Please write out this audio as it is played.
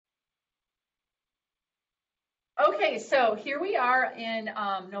Okay, so here we are in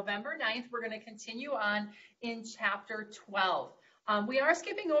November 9th. We're going to continue on in chapter 12. We are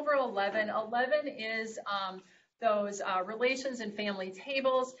skipping over 11. 11 is those relations and family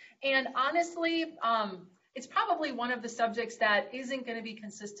tables. And honestly, it's probably one of the subjects that isn't going to be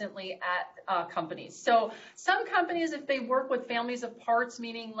consistently at companies. So some companies, if they work with families of parts,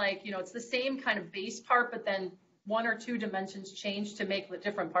 meaning like, you know, it's the same kind of base part, but then one or two dimensions change to make the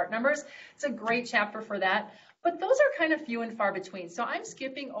different part numbers. It's a great chapter for that. But those are kind of few and far between. So I'm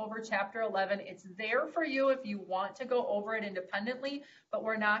skipping over chapter 11. It's there for you if you want to go over it independently, but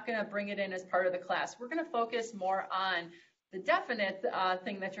we're not going to bring it in as part of the class. We're going to focus more on the definite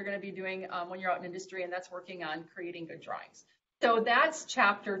thing that you're going to be doing when you're out in industry, and that's working on creating good drawings. So that's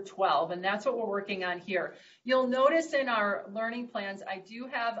chapter 12, and that's what we're working on here. You'll notice in our learning plans, I do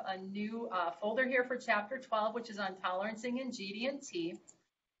have a new folder here for chapter 12, which is on tolerancing in GD&T.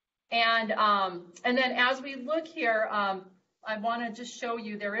 And then as we look here, I want to just show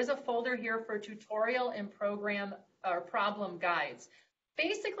you, there is a folder here for tutorial and program or problem guides.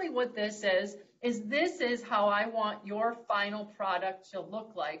 Basically what this is this is how I want your final product to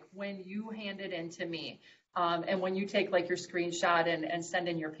look like when you hand it in to me. And when you take like your screenshot and send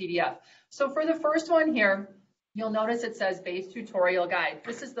in your PDF. So for the first one here, you'll notice it says base tutorial guide.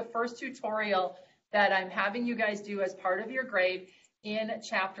 This is the first tutorial that I'm having you guys do as part of your grade in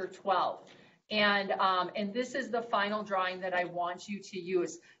chapter 12. And this is the final drawing that I want you to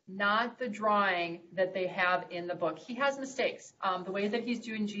use, not the drawing that they have in the book. He has mistakes. The way that he's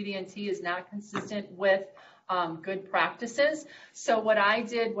doing GD&T is not consistent with good practices. So what I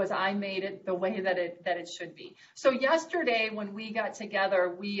did was I made it the way that it should be. So yesterday when we got together,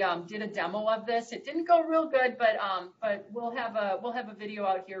 we did a demo of this. It didn't go real good, but we'll have a video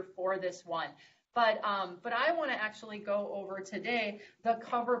out here for this one. But I want to actually go over today the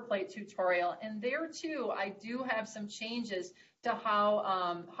cover plate tutorial, and there too I do have some changes to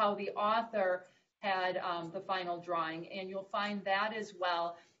how the author had the final drawing, and you'll find that as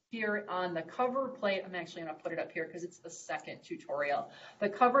well here on the cover plate. I'm actually going to put it up here because it's the second tutorial, the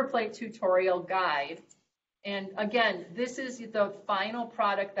cover plate tutorial guide. And again, this is the final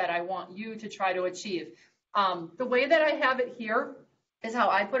product that I want you to try to achieve. The way that I have it here is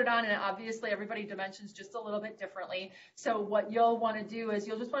how I put it on, and obviously everybody dimensions just a little bit differently. So what you'll want to do is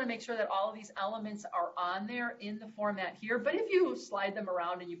you'll just want to make sure that all of these elements are on there in the format here. But if you slide them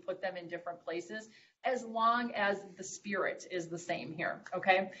around and you put them in different places, as long as the spirit is the same here,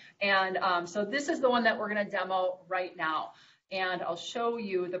 okay? And so this is the one that we're going to demo right now. And I'll show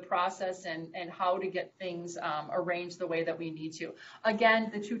you the process and how to get things arranged the way that we need to.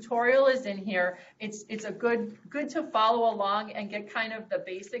 Again, the tutorial is in here. It's a good to follow along and get kind of the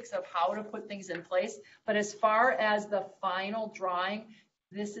basics of how to put things in place. But as far as the final drawing,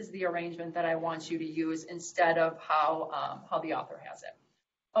 this is the arrangement that I want you to use instead of how the author has it.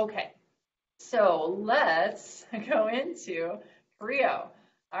 Okay, so let's go into Creo.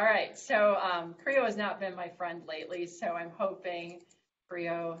 All right, so Creo has not been my friend lately, so I'm hoping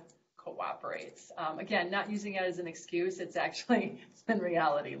Creo cooperates. Again, not using it as an excuse, it's been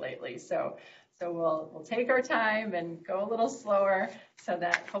reality lately. So we'll take our time and go a little slower so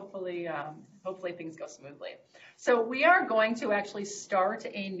that hopefully things go smoothly. So we are going to actually start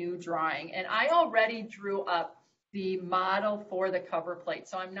a new drawing, and I already drew up the model for the cover plate.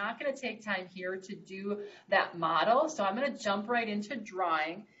 So I'm not going to take time here to do that model. So I'm going to jump right into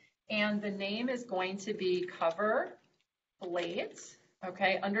drawing, and the name is going to be cover plate,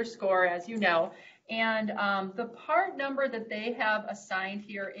 okay, underscore, as you know. And the part number that they have assigned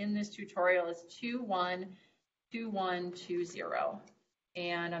here in this tutorial is 212120.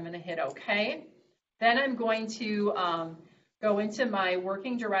 And I'm going to hit OK. Then I'm going to go into my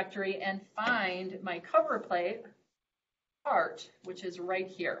working directory and find my cover plate part, which is right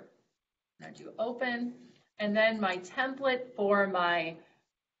here. I'm going to do open, and then my template for my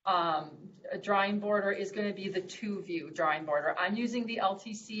drawing border is going to be the 2-view drawing border. I'm using the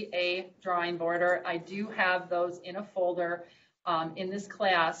LTCA drawing border. I do have those in a folder in this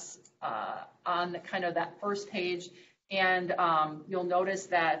class on the kind of that first page, and you'll notice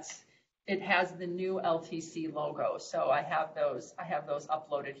that it has the new LTC logo. So I have those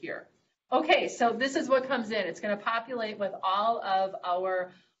uploaded here. Okay, so this is what comes in. It's going to populate with all of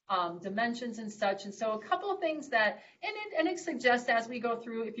our dimensions and such. And so a couple of things that, and it suggests as we go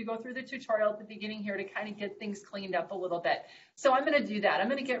through, if you go through the tutorial at the beginning here, to kind of get things cleaned up a little bit. So I'm going to do that. I'm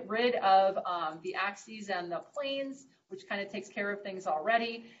going to get rid of the axes and the planes, which kind of takes care of things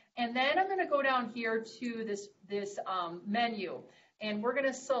already. And then I'm going to go down here to this menu, and we're going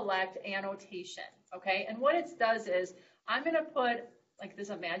to select annotation. Okay, and what it does is I'm going to put like this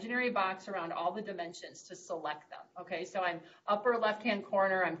imaginary box around all the dimensions to select them. Okay, so I'm upper left-hand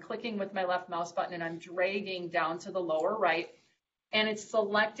corner, I'm clicking with my left mouse button and I'm dragging down to the lower right, and it's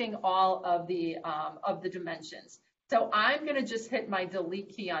selecting all of the dimensions. So I'm gonna just hit my delete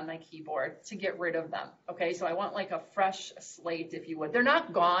key on my keyboard to get rid of them. Okay, so I want like a fresh slate, if you would. They're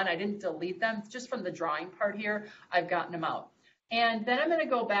not gone, I didn't delete them, just from the drawing part here, I've gotten them out. And then I'm gonna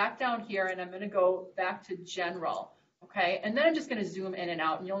go back down here and I'm gonna go back to general. Okay, and then I'm just going to zoom in and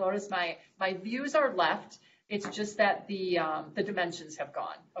out, and you'll notice my views are left. It's just that the dimensions have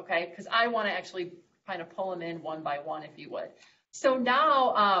gone. Okay, because I want to actually kind of pull them in one by one, if you would. So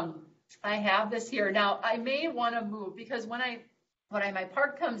now I have this here. Now I may want to move, because when my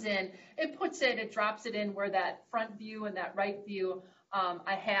part comes in, it drops it in where that front view and that right view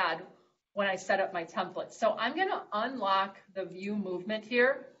I had when I set up my template. So I'm going to unlock the view movement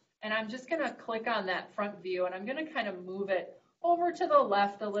here. And I'm just going to click on that front view, and I'm going to kind of move it over to the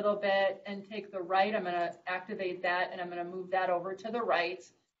left a little bit and take the right. I'm going to activate that, and I'm going to move that over to the right.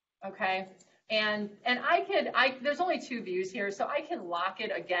 Okay. And there's only 2 views here, so I can lock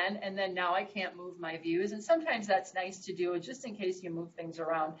it again, and then now I can't move my views. And sometimes that's nice to do, just in case you move things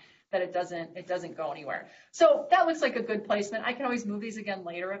around, that it doesn't go anywhere. So that looks like a good placement. I can always move these again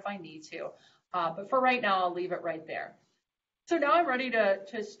later if I need to. But for right now, I'll leave it right there. So now I'm ready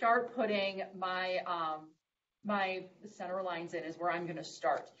to start putting my my center lines in, is where I'm going to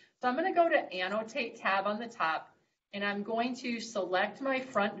start. So I'm going to go to Annotate tab on the top, and I'm going to select my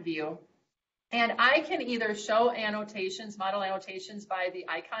front view. And I can either show annotations, model annotations, by the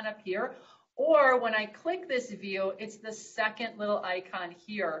icon up here, or when I click this view, it's the second little icon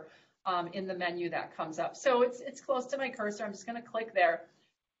here in the menu that comes up. So it's close to my cursor. I'm just going to click there.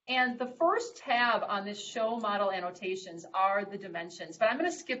 And the first tab on this Show Model Annotations are the dimensions, but I'm going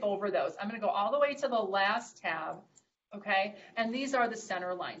to skip over those. I'm going to go all the way to the last tab, okay? And these are the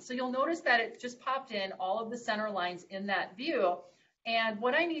center lines. So you'll notice that it just popped in all of the center lines in that view. And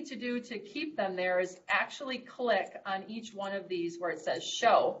what I need to do to keep them there is actually click on each one of these where it says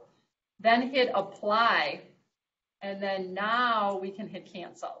Show, then hit Apply, and then now we can hit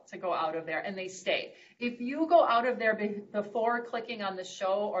Cancel to go out of there, and they stay. If you go out of there before clicking on the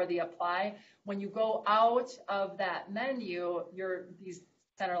Show or the Apply, when you go out of that menu, these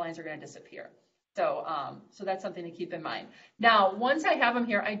center lines are going to disappear. So that's something to keep in mind. Now, once I have them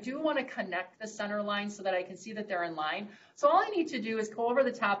here, I do want to connect the center lines so that I can see that they're in line. So all I need to do is go over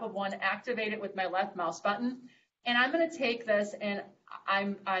the top of one, activate it with my left mouse button, and I'm going to take this, and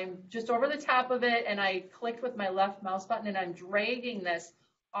I'm just over the top of it, and I clicked with my left mouse button, and I'm dragging this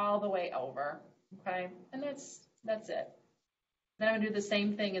all the way over, okay? And that's it. Then I'm going to do the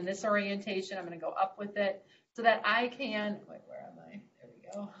same thing in this orientation. I'm going to go up with it so that I can, wait, where am I? There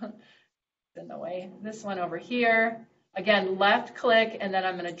we go. It's in the way. This one over here. Again, left click, and then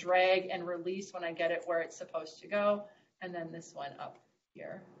I'm going to drag and release when I get it where it's supposed to go, and then this one up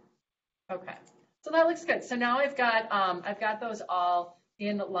here. Okay. So that looks good. So now I've got those all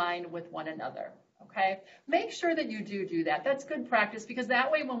in line with one another. Okay. Make sure that you do that. That's good practice, because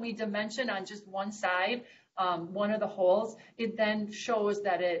that way when we dimension on just one side, one of the holes, it then shows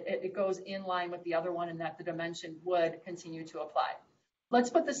that it goes in line with the other one, and that the dimension would continue to apply.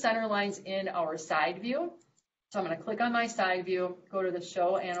 Let's put the center lines in our side view. So I'm going to click on my side view, go to the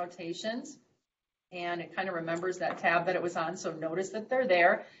Show Annotations, and it kind of remembers that tab that it was on. So notice that they're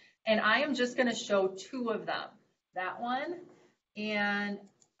there. And I am just going to show 2 of them. That one, and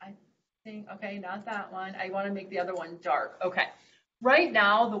I think, okay, not that one. I want to make the other one dark. Okay. Right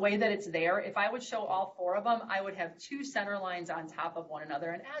now, the way that it's there, if I would show all 4 of them, I would have 2 center lines on top of one another.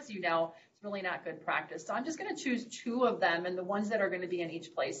 And as you know, it's really not good practice. So I'm just going to choose 2 of them, and the ones that are going to be in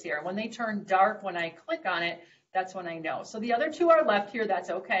each place here. When they turn dark, when I click on it, that's when I know. So the other 2 are left here. That's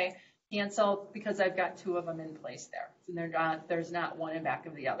okay. Cancel, because I've got 2 of them in place there. So there's not one in back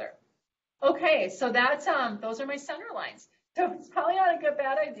of the other. Okay, so that's those are my center lines. So it's probably not a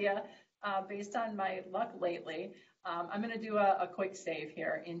bad idea based on my luck lately. I'm going to do a quick save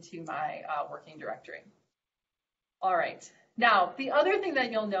here into my working directory. All right. Now, the other thing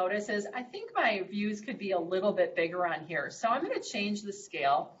that you'll notice is I think my views could be a little bit bigger on here. So I'm going to change the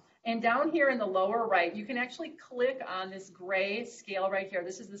scale. And down here in the lower right, you can actually click on this gray scale right here.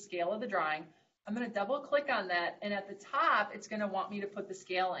 This is the scale of the drawing. I'm going to double click on that. And at the top, it's going to want me to put the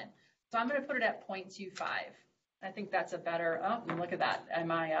scale in. So I'm going to put it at 0.25. I think that's a better, oh, look at that. And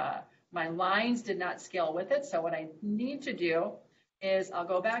my lines did not scale with it. So what I need to do is I'll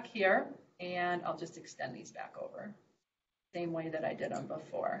go back here and I'll just extend these back over. Same way that I did them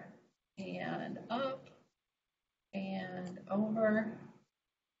before. And up and over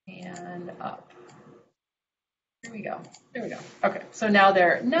and up. Here we go. There we go. Okay, so now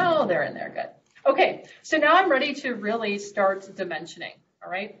they're in there. Good. Okay, so now I'm ready to really start dimensioning.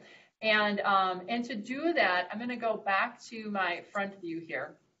 All right, and to do that, I'm going to go back to my front view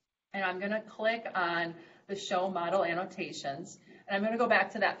here, and I'm going to click on the Show Model Annotations, and I'm going to go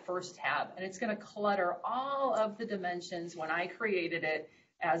back to that first tab, and it's going to clutter all of the dimensions when I created it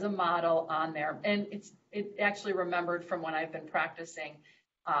as a model on there, and it actually remembered from when I've been practicing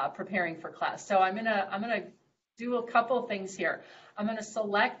preparing for class. So I'm gonna do a couple of things here. I'm going to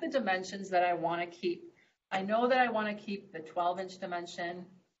select the dimensions that I want to keep. I know that I want to keep the 12-inch dimension.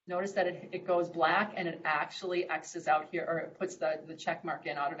 Notice that it goes black and it actually X's out here, or it puts the check mark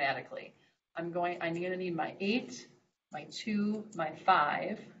in automatically. I'm going to need my 8, my 2, my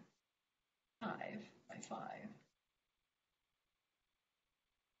 5, my 5.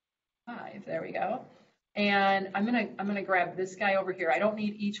 There we go. And I'm gonna grab this guy over here. I don't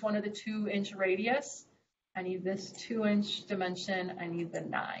need each one of the 2-inch radius. I need this 2-inch dimension. I need the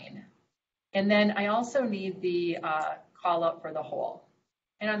 9. And then I also need the call up for the hole.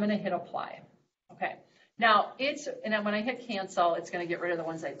 And I'm gonna hit apply. Okay. Now and then when I hit cancel, it's gonna get rid of the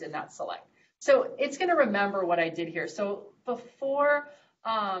ones I did not select. So it's gonna remember what I did here. So before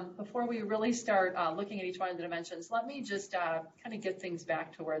we really start looking at each one of the dimensions, let me just kind of get things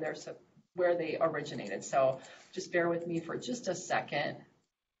back to where they originated. So just bear with me for just a second.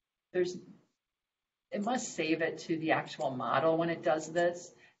 It must save it to the actual model when it does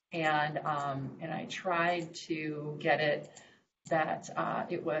this. And I tried to get it that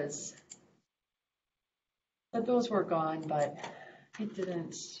that those were gone, but it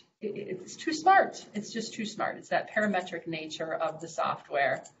didn't. It's too smart. It's just too smart. It's that parametric nature of the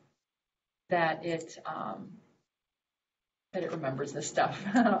software that it remembers this stuff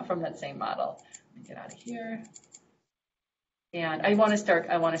from that same model. Let me get out of here. And I want to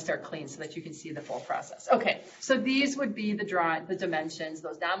start clean so that you can see the full process. Okay, so these would be the dimensions,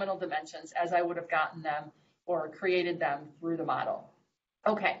 those nominal dimensions, as I would have gotten them or created them through the model.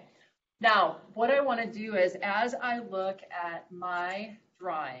 Okay, now what I want to do is, as I look at my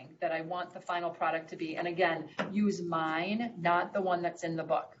drawing that I want the final product to be, and again, use mine, not the one that's in the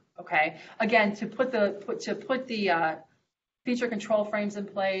book. Okay, again, to put the feature control frames in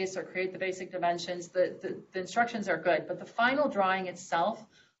place or create the basic dimensions, the instructions are good, but the final drawing itself,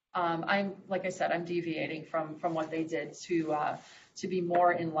 like I said, I'm deviating from what they did to be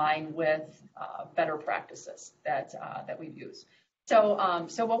more in line with better practices that we use. So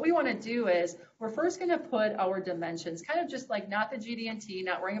what we want to do is we're first going to put our dimensions, kind of just like not the GD&T,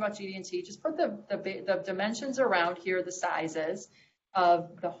 not worrying about GD&T, just put the dimensions around here, the sizes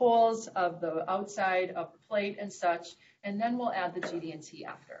of the holes, of the outside of the plate and such, and then we'll add the GD&T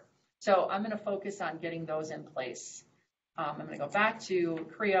after. So I'm going to focus on getting those in place. I'm going to go back to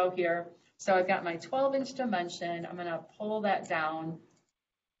Creo here. So I've got my 12-inch dimension. I'm going to pull that down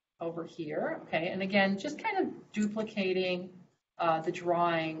over here. Okay, and again, just kind of duplicating the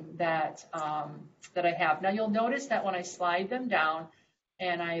drawing that I have. Now you'll notice that when I slide them down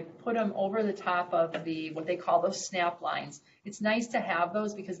and I put them over the top of what they call those snap lines, it's nice to have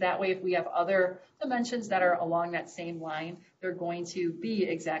those because that way if we have other dimensions that are along that same line, they're going to be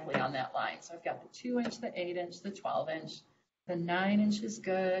exactly on that line. So I've got the 2-inch, the 8-inch, the 12-inch, the 9-inch is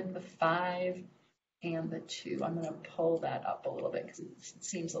good, the 5, and the 2. I'm going to pull that up a little bit because it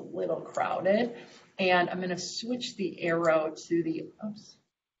seems a little crowded. And I'm going to switch the arrow to the, oops.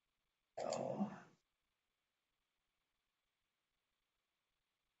 Oh.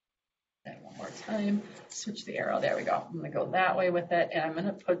 One more time, switch the arrow, there we go. I'm going to go that way with it, and I'm going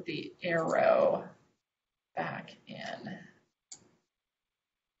to put the arrow back in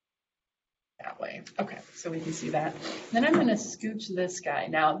that way. Okay, so we can see that. Then I'm going to scooch this guy.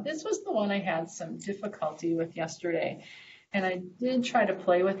 Now, this was the one I had some difficulty with yesterday, and I did try to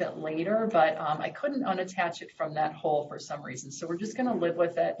play with it later, but I couldn't unattach it from that hole for some reason. So we're just going to live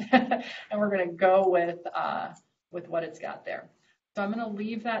with it, and we're going to go with what it's got there. So I'm going to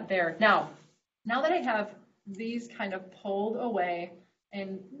leave that there. Now that I have these kind of pulled away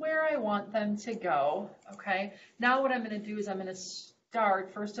and where I want them to go, okay, now what I'm going to do is I'm going to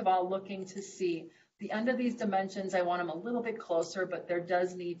start, first of all, looking to see the end of these dimensions. I want them a little bit closer, but there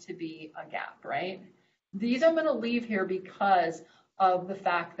does need to be a gap, right? These I'm going to leave here because of the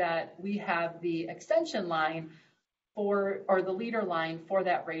fact that we have the extension line or the leader line for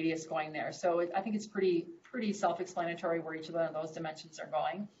that radius going there. So I think it's pretty self-explanatory where each of those dimensions are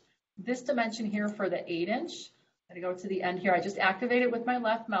going. This dimension here for the 8-inch, I'm going to go to the end here. I just activate it with my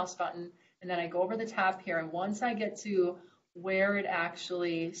left mouse button, and then I go over the top here. And once I get to where it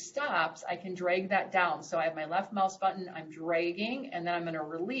actually stops, I can drag that down. So I have my left mouse button, I'm dragging, and then I'm going to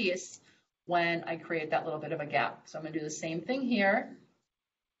release when I create that little bit of a gap. So I'm gonna do the same thing here.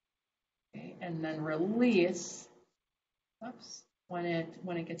 Okay, and then release, oops, when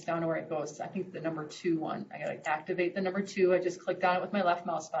it gets down to where it goes. I think the number 2 one, I gotta activate the number 2. I just clicked on it with my left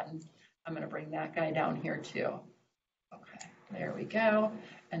mouse button. I'm gonna bring that guy down here too. Okay, there we go.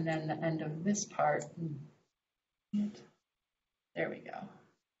 And then the end of this part, there we go.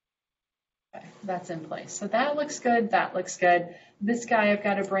 Okay, that's in place. So that looks good, that looks good. This guy I've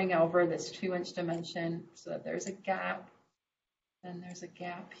got to bring over this 2-inch dimension so that there's a gap. Then there's a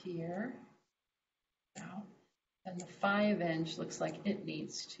gap here. Now, and the 5-inch looks like it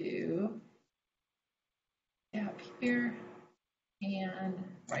needs to gap here and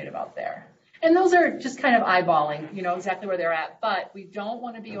right about there. And those are just kind of eyeballing, you know, exactly where they're at, but we don't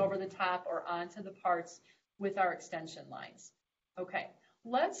want to be over the top or onto the parts with our extension lines. Okay,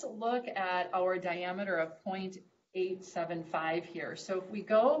 let's look at our diameter of 0.875 here. So if we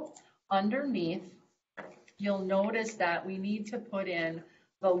go underneath, you'll notice that we need to put in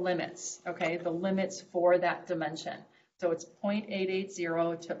the limits, okay, the limits for that dimension. So it's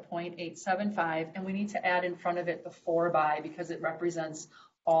 0.880 to 0.875, and we need to add in front of it the 4 by because it represents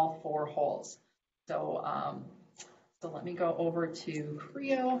all 4 holes. So, so let me go over to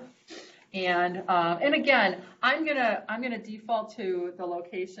Creo, and again, I'm gonna default to the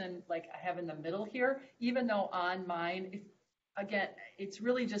location like I have in the middle here, even though on mine, again, it's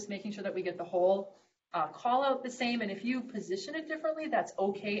really just making sure that we get the whole call out the same, and if you position it differently, that's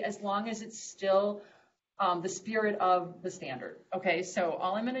okay, as long as it's still the spirit of the standard. Okay, so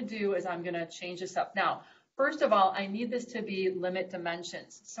all I'm gonna do is I'm gonna change this up. Now, first of all, I need this to be limit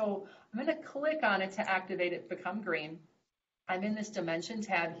dimensions. So I'm gonna click on it to activate it, become green. I'm in this dimension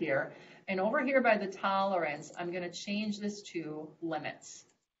tab here, and over here by the tolerance, I'm gonna change this to limits.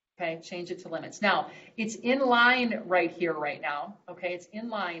 Okay, change it to limits. Now, it's in line right here right now, okay, it's in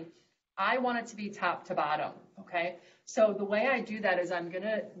line. I want it to be top to bottom, okay? So the way I do that is I'm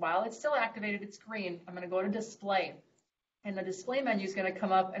gonna, while it's still activated, it's green, I'm gonna go to display. And the display menu is gonna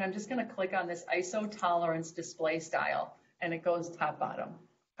come up, and I'm just gonna click on this ISO tolerance display style, and it goes top bottom,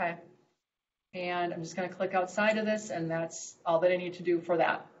 okay? And I'm just gonna click outside of this, and that's all that I need to do for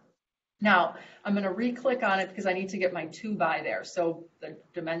that. Now, I'm gonna re-click on it because I need to get my 2 by there. So the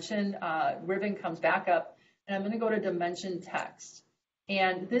dimension ribbon comes back up, and I'm gonna go to dimension text.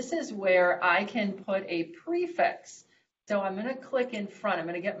 And this is where I can put a prefix. So I'm gonna click in front. I'm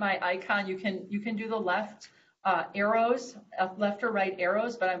gonna get my icon. You can do the left arrows, left or right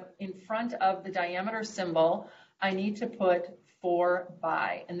arrows, but I'm in front of the diameter symbol. I need to put 4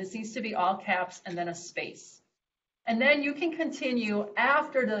 by, and this needs to be all caps and then a space. And then you can continue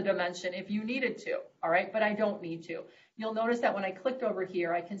after the dimension if you needed to, all right? But I don't need to. You'll notice that when I clicked over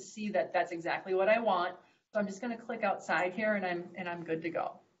here, I can see that that's exactly what I want. So I'm just gonna click outside here, and I'm good to go,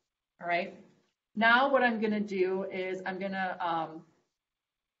 all right? Now what I'm gonna do is I'm gonna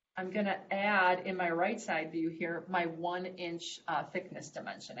add in my right side view here my 1-inch thickness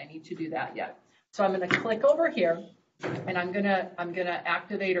dimension. I need to do that yet. So I'm gonna click over here, and I'm gonna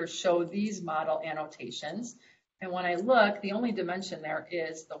activate or show these model annotations. And when I look, the only dimension there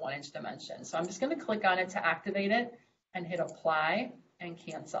is the 1-inch dimension. So I'm just gonna click on it to activate it and hit apply and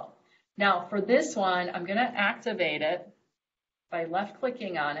cancel. Now for this one, I'm gonna activate it by left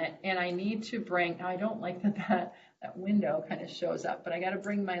clicking on it, and I need to bring, I don't like that window kind of shows up, but I gotta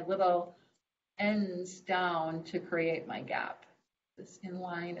bring my little ends down to create my gap. This in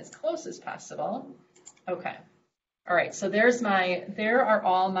line as close as possible. Okay. All right, so there are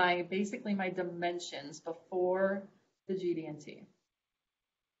all my, basically my dimensions before the GD&T.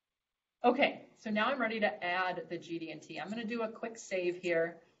 Okay, so now I'm ready to add the GD&T. I'm gonna do a quick save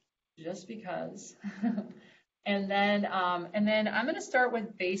here, just because. And then I'm gonna start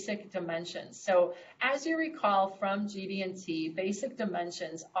with basic dimensions. So as you recall from GD&T, basic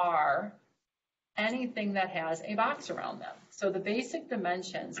dimensions are anything that has a box around them. So the basic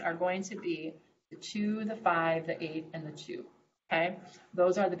dimensions are going to be the 2, the 5, the 8, and the 2, okay?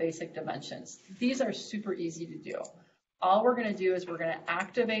 Those are the basic dimensions. These are super easy to do. All we're gonna do is we're gonna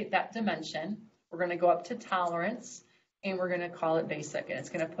activate that dimension. We're gonna go up to tolerance, and we're gonna call it basic, and it's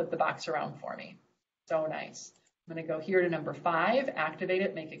gonna put the box around for me. So nice. I'm gonna go here to number 5, activate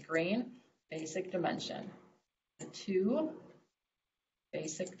it, make it green, basic dimension. The 2,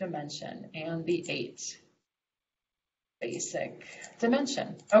 basic dimension, and the 8. Basic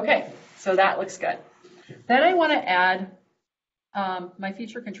dimension. Okay, so that looks good. Then I want to add my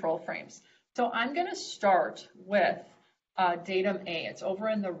feature control frames. So I'm going to start with datum A. It's over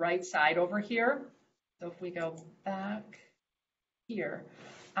in the right side over here. So if we go back here,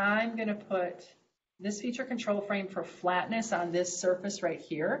 I'm going to put this feature control frame for flatness on this surface right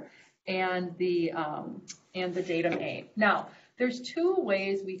here. and the datum A. Now, there's two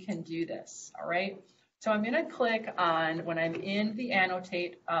ways we can do this, all right? So I'm going to click on, when I'm in the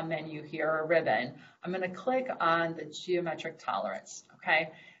annotate menu here, or ribbon, I'm going to click on the geometric tolerance,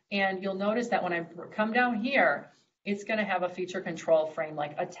 okay? And you'll notice that when I come down here, it's going to have a feature control frame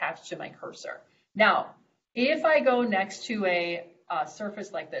like attached to my cursor. Now, if I go next to a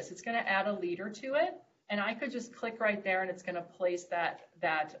surface like this, it's going to add a leader to it, and I could just click right there and it's going to place that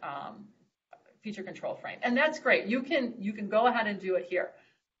feature control frame. And that's great. You can go ahead and do it here.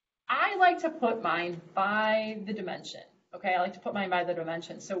 I like to put mine by the dimension. Okay, I like to put mine by the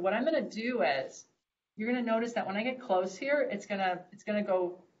dimension. So what I'm going to do is, you're going to notice that when I get close here, it's going to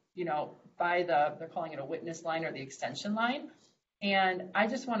go, you know, by they're calling it a witness line or the extension line. And I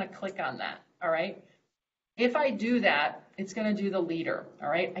just want to click on that. All right. If I do that, it's going to do the leader. All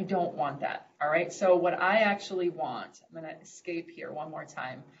right. I don't want that. All right. So what I actually want, I'm going to escape here one more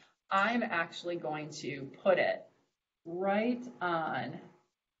time. I'm actually going to put it right on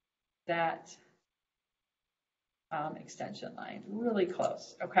that extension line, really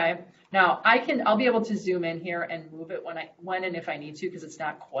close. Okay. Now I'll be able to zoom in here and move it when and if I need to, because it's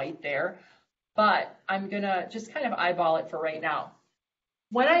not quite there. But I'm gonna just kind of eyeball it for right now.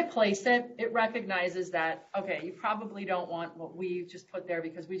 When I place it, it recognizes that, okay, you probably don't want what we just put there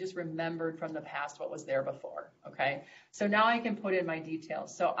because we just remembered from the past what was there before, okay? So now I can put in my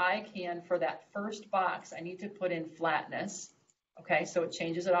details. So I can, for that first box, I need to put in flatness, okay? So it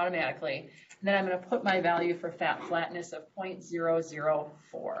changes it automatically. And then I'm gonna put my value for flatness of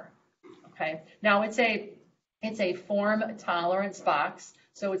 0.004, okay? Now it's a form tolerance box.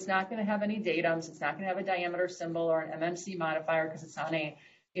 So it's not going to have any datums. It's not going to have a diameter symbol or an MMC modifier because it's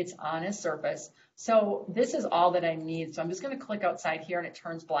on a surface. So this is all that I need. So I'm just going to click outside here and it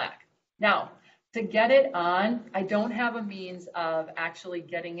turns black. Now, to get it on, I don't have a means of actually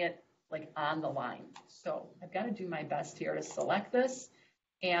getting it like on the line. So I've got to do my best here to select this.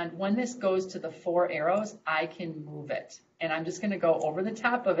 And when this goes to the 4 arrows, I can move it. And I'm just going to go over the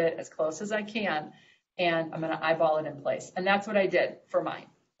top of it as close as I can. And I'm going to eyeball it in place. And that's what I did for mine,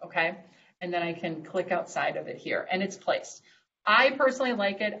 okay? And then I can click outside of it here, and it's placed. I personally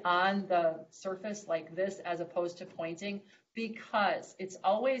like it on the surface like this as opposed to pointing because it's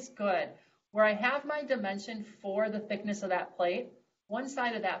always good. Where I have my dimension for the thickness of that plate, one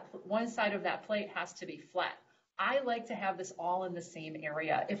side of that plate has to be flat. I like to have this all in the same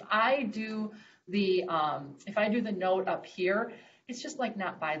area. If I do the note up here, it's just like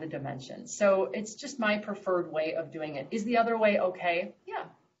not by the dimension. So it's just my preferred way of doing it. Is the other way okay?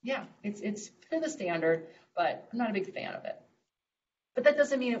 Yeah, it's for the standard, but I'm not a big fan of it. But that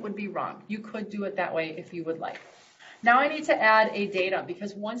doesn't mean it would be wrong. You could do it that way if you would like. Now I need to add a datum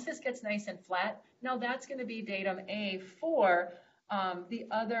because once this gets nice and flat, now that's going to be datum A for the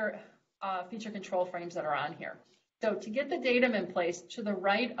other feature control frames that are on here. So to get the datum in place, to the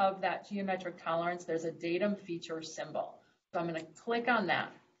right of that geometric tolerance, there's a datum feature symbol. So I'm going to click on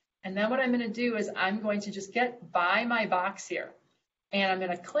that. And then what I'm going to do is I'm going to just get by my box here. And I'm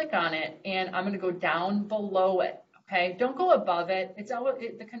going to click on it and I'm going to go down below it. Okay, don't go above it.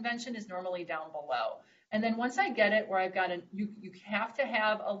 The convention is normally down below. And then once I get it where I've got you have to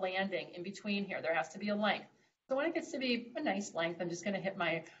have a landing in between here. There has to be a length. So when it gets to be a nice length, I'm just going to hit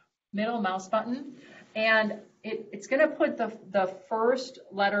my middle mouse button and it's going to put the first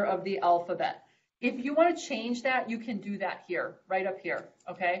letter of the alphabet. If you want to change that, you can do that here, right up here,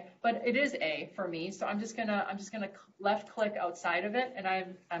 okay? But it is A for me, so I'm just gonna left click outside of it, and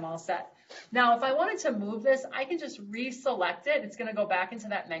I'm all set. Now, if I wanted to move this, I can just reselect it. It's gonna go back into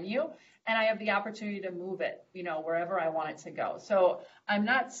that menu, and I have the opportunity to move it, you know, wherever I want it to go. So I'm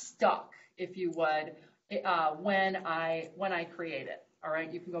not stuck, if you would, when I create it. All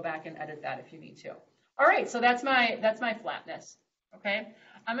right, you can go back and edit that if you need to. All right, so that's my flatness. Okay,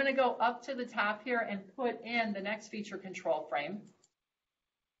 I'm going to go up to the top here and put in the next feature control frame,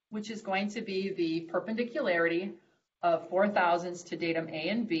 which is going to be the perpendicularity of 4 thousandths to datum A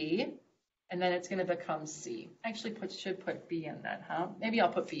and B, and then it's going to become C. Actually, should put B in then, huh? Maybe I'll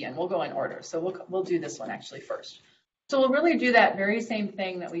put B in. We'll go in order. So we'll do this one actually first. So we'll really do that very same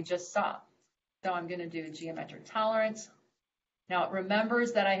thing that we just saw. So I'm going to do geometric tolerance. Now it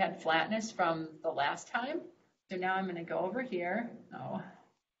remembers that I had flatness from the last time. So now I'm going to go over here. Oh,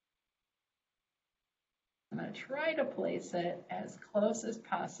 I'm going to try to place it as close as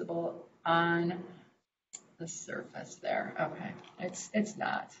possible on the surface there. Okay, it's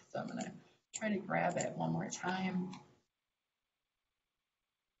not. So I'm going to try to grab it one more time.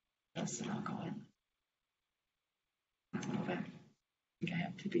 Yes, and I'll go in. Move it. I think I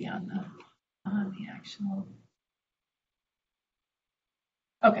have to be on the actual.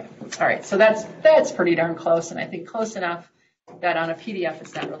 Okay, all right, so that's pretty darn close, and I think close enough that on a PDF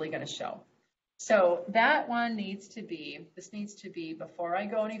it's not really going to show. So that one needs to be, this needs to be, before I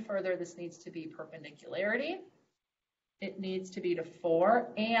go any further, this needs to be perpendicularity. It needs to be to 4,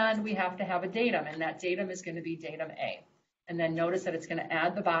 and we have to have a datum, and that datum is going to be datum A. And then notice that it's going to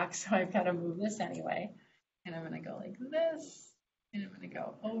add the box, so I've got to move this anyway. And I'm going to go like this, and I'm going to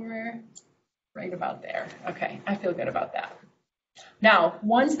go over right about there. Okay, I feel good about that. Now,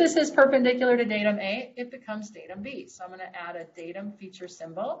 once this is perpendicular to datum A, it becomes datum B. So I'm going to add a datum feature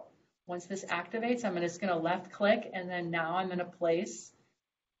symbol. Once this activates, I'm just going to left click, and then now I'm going to place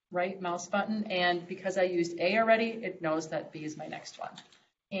right mouse button, and because I used A already, it knows that B is my next one.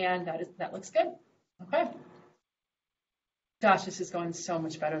 And that looks good. Okay. Gosh, this is going so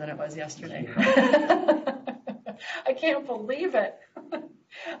much better than it was yesterday. I can't believe it.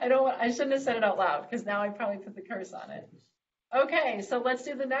 I shouldn't have said it out loud because now I probably put the curse on it. Okay, so let's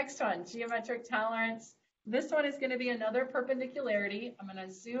do the next one, geometric tolerance. This one is going to be another perpendicularity. I'm going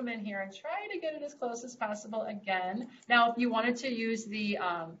to zoom in here and try to get it as close as possible again. Now, if you wanted to use the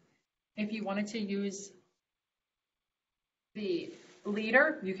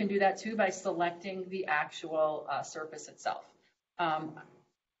leader, you can do that too by selecting the actual surface itself.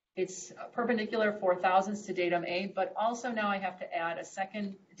 It's perpendicular 4/1000ths to datum A, but also now I have to add a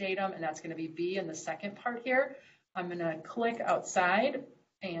second datum, and that's going to be B in the second part here. I'm going to click outside,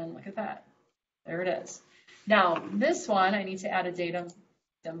 and look at that. There it is. Now, this one, I need to add a datum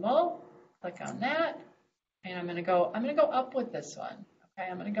symbol. Click on that, and I'm going to go up with this one. Okay,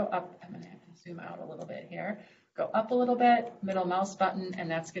 I'm going to go up. I'm going to have to zoom out a little bit here. Go up a little bit, middle mouse button, and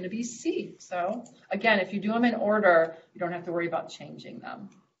that's going to be C. So again, if you do them in order, you don't have to worry about changing them.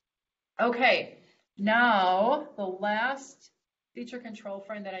 Okay, now the last feature control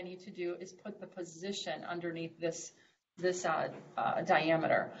frame that I need to do is put the position underneath this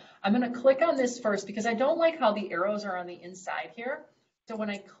diameter. I'm going to click on this first because I don't like how the arrows are on the inside here. So when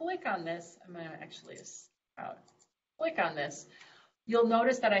I click on this, I'm going to actually click on this. You'll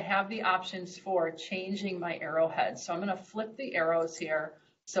notice that I have the options for changing my arrowhead. So I'm going to flip the arrows here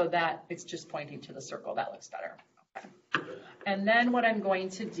so that it's just pointing to the circle. That looks better. Okay. And then what I'm going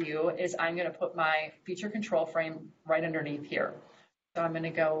to do is I'm going to put my feature control frame right underneath here. So I'm going to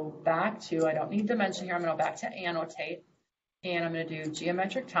go back to, I don't need dimension here, I'm going to go back to annotate, and I'm going to do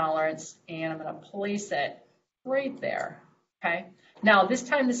geometric tolerance, and I'm going to place it right there, okay? Now this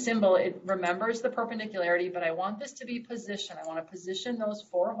time the symbol, it remembers the perpendicularity, but I want this to be position. I want to position those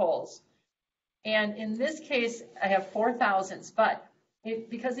 4 holes. And in this case, I have 4/1000ths, but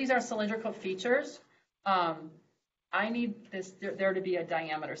because these are cylindrical features, I need there to be a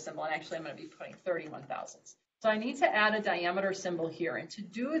diameter symbol, and actually I'm going to be putting 31/1000ths. So I need to add a diameter symbol here, and to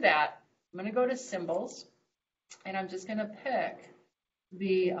do that, I'm going to go to symbols, and I'm just going to pick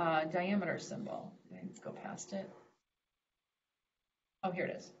the diameter symbol. Did I go past it? Oh, here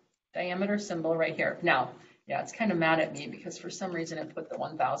it is. Diameter symbol right here. Now, yeah, it's kind of mad at me because for some reason it put the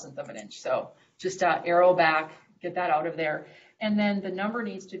 1/1000th of an inch. So just arrow back, get that out of there. And then the number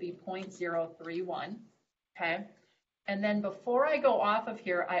needs to be 0.031, okay? And then before I go off of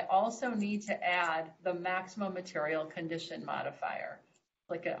here, I also need to add the maximum material condition modifier.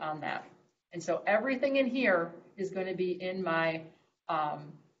 Click it on that. And so everything in here is going to be in my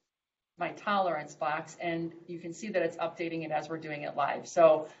my tolerance box, and you can see that it's updating it as we're doing it live.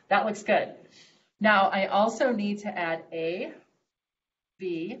 So that looks good. Now I also need to add A,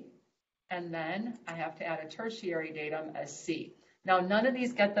 B, and then I have to add a tertiary datum as C. Now none of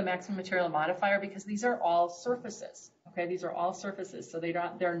these get the maximum material modifier because these are all surfaces. Okay, these are all surfaces, so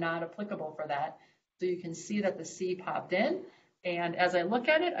they're not applicable for that. So you can see that the C popped in, and as I look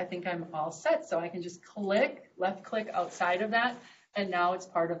at it, I think I'm all set. So I can just left click outside of that, and now it's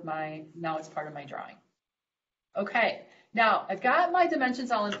part of my drawing. Okay, now I've got my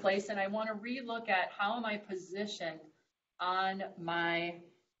dimensions all in place, and I want to relook at how am I positioned on my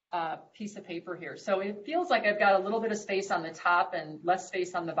piece of paper here. So it feels like I've got a little bit of space on the top and less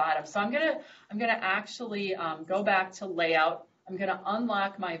space on the bottom. So I'm gonna actually go back to layout. I'm gonna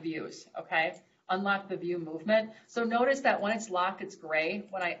unlock my views, okay? Unlock the view movement. So notice that when it's locked, it's gray.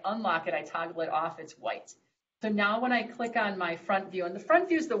 When I unlock it, I toggle it off, it's white. So now when I click on my front view, and the front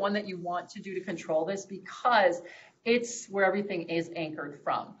view is the one that you want to do to control this because it's where everything is anchored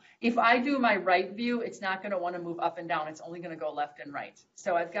from. If I do my right view, it's not going to want to move up and down. It's only going to go left and right.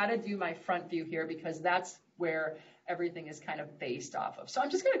 So I've got to do my front view here because that's where everything is kind of based off of. So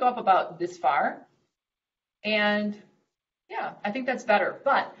I'm just going to go up about this far. And yeah, I think that's better.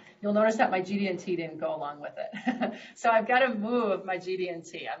 But you'll notice that my GD&T didn't go along with it. So I've got to move my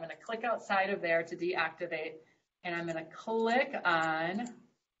GD&T. I'm going to click outside of there to deactivate. And I'm going to click on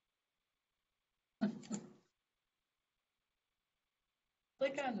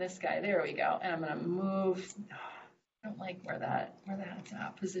Click on this guy. There we go. And I'm going to move. I don't like where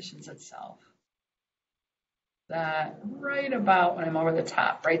that positions itself. That right about when I'm over the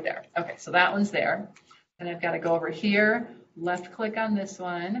top, right there. Okay, so that one's there. Then I've got to go over here, left click on this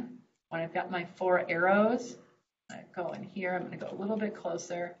one. When I've got my 4 arrows, I go in here. I'm going to go a little bit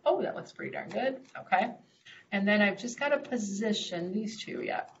closer. Oh, that looks pretty darn good. Okay. And then I've just got to position these two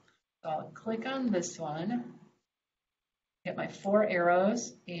yet. So I'll click on this one, get my 4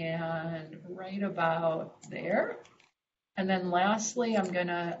 arrows, and right about there. And then lastly,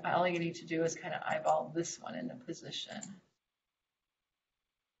 all you need to do is kind of eyeball this one into position.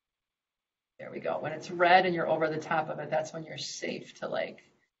 There we go. When it's red and you're over the top of it, that's when you're safe to like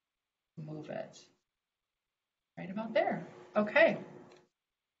move it. Right about there. Okay.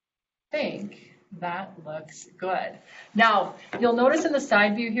 I think that looks good. Now, you'll notice in the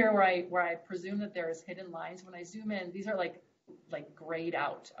side view here where I presume that there is hidden lines. When I zoom in, these are like grayed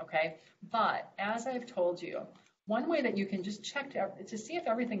out, okay? But as I've told you, one way that you can just check to see if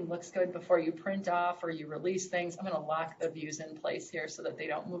everything looks good before you print off or you release things, I'm going to lock the views in place here so that they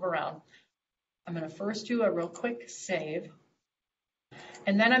don't move around. I'm going to first do a real quick save,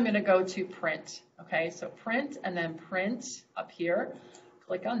 and then I'm going to go to print. Okay, so print and then print up here.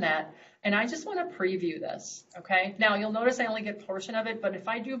 Click on that, and I just want to preview this. Okay, now you'll notice I only get a portion of it, but if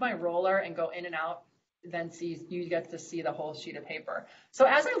I do my roller and go in and out, then you get to see the whole sheet of paper. So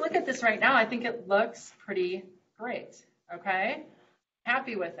as I look at this right now, I think it looks pretty great. Okay,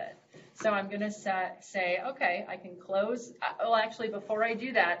 happy with it. So I'm going to say, okay, I can close. Well, actually, before I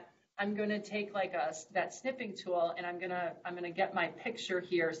do that, I'm going to take like that snipping tool, and I'm going to get my picture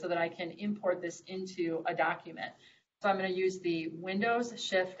here so that I can import this into a document. So I'm going to use the Windows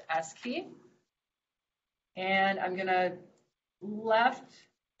Shift S key, and I'm going to left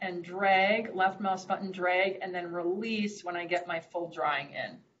mouse button drag, and then release when I get my full drawing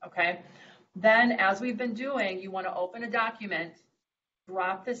in. Okay. Then, as we've been doing, you want to open a document,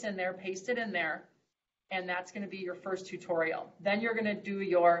 drop this in there, paste it in there, and that's going to be your first tutorial. Then you're going to do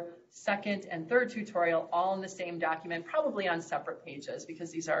your second and third tutorial all in the same document, probably on separate pages because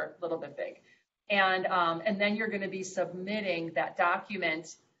these are a little bit big. And then you're going to be submitting that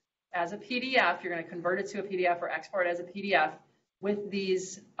document as a PDF. You're going to convert it to a PDF or export it as a PDF with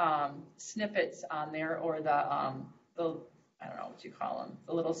these snippets on there, or the I don't know what you call them,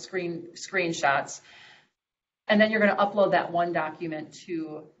 the little screenshots. And then you're going to upload that one document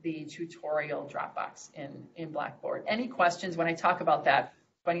to the tutorial Dropbox in Blackboard. Any questions when I talk about that?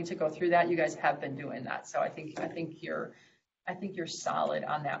 Do I need to go through that? You guys have been doing that, so I think you're solid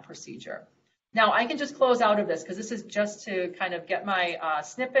on that procedure. Now I can just close out of this because this is just to kind of get my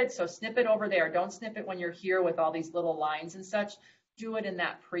snippet. So snip it over there. Don't snip it when you're here with all these little lines and such. Do it in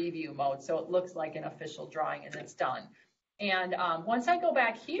that preview mode so it looks like an official drawing and it's done. And once I go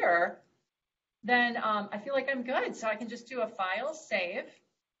back here, then I feel like I'm good. So I can just do a file save.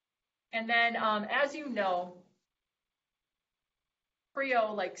 And then as you know,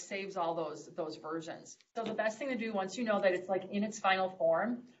 Creo like saves all those versions. So the best thing to do once you know that it's like in its final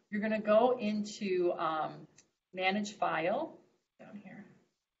form, you're going to go into Manage File down here.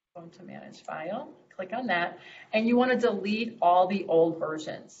 Go into Manage File, click on that, and you want to delete all the old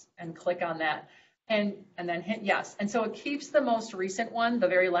versions and click on that. And then hit yes. And so it keeps the most recent one, the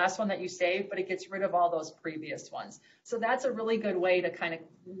very last one that you saved, but it gets rid of all those previous ones. So that's a really good way to kind of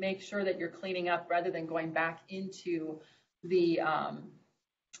make sure that you're cleaning up rather than going back into the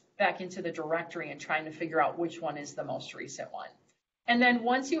directory and trying to figure out which one is the most recent one. And then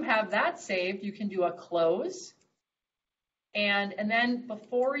once you have that saved, you can do a close. And then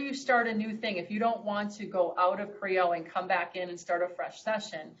before you start a new thing, if you don't want to go out of Creo and come back in and start a fresh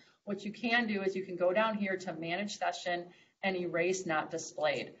session, what you can do is you can go down here to Manage Session and Erase Not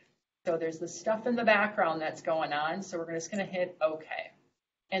Displayed. So there's the stuff in the background that's going on. So we're just going to hit OK.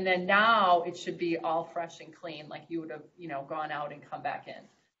 And then now it should be all fresh and clean, like you would have, gone out and come back in.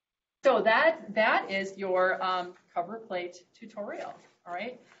 So that is your cover plate tutorial. All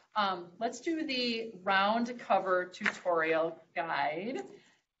right. Let's do the round cover tutorial guide.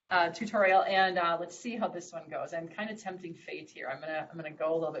 And let's see how this one goes. I'm kind of tempting fate here. I'm gonna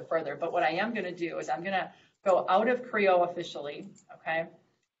go a little bit further, but what I am gonna do is I'm gonna go out of Creo officially, okay?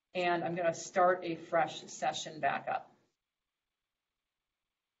 And I'm gonna start a fresh session back up.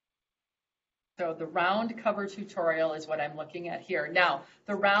 So the round cover tutorial is what I'm looking at here. Now,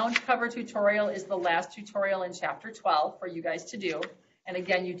 the round cover tutorial is the last tutorial in chapter 12 for you guys to do. And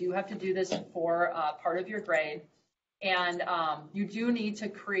again, you do have to do this for part of your grade. And you do need to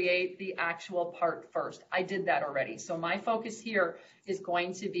create the actual part first. I did that already. So my focus here is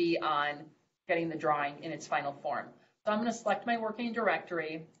going to be on getting the drawing in its final form. So I'm going to select my working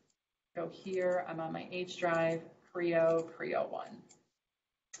directory, go here, I'm on my H drive, Creo 1.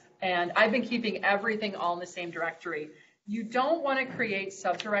 And I've been keeping everything all in the same directory. You don't want to create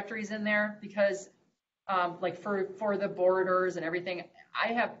subdirectories in there because like for the borders and everything,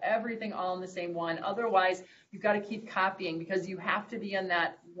 I have everything all in the same one. Otherwise, you've got to keep copying because you have to be in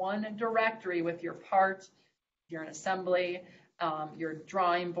that one directory with your part, your assembly, your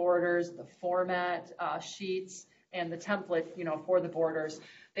drawing borders, the format sheets, and the template, for the borders.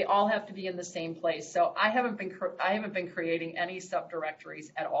 They all have to be in the same place. So I haven't been creating any subdirectories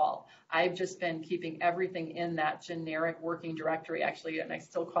at all. I've just been keeping everything in that generic working directory, actually, and I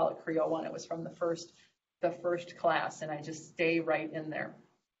still call it Creo 1. It was from the first class, and I just stay right in there.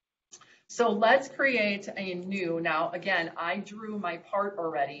 So let's create a new, now again, I drew my part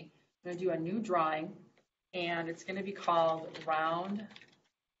already. I'm going to do a new drawing, and it's going to be called round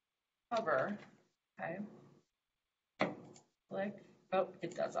cover. Okay. Click. Oh,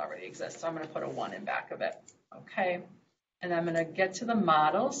 it does already exist, so I'm going to put a 1 in back of it. Okay. And I'm going to get to the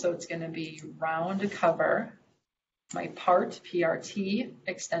model, so it's going to be round cover, my part, PRT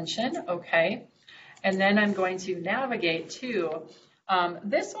extension. Okay. And then I'm going to navigate to,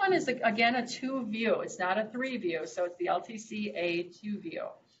 this one is, again, a 2 view. It's not a 3 view, so it's the LTC A2 view.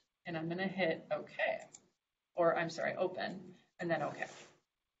 And I'm going to hit OK, or I'm sorry, open, and then OK.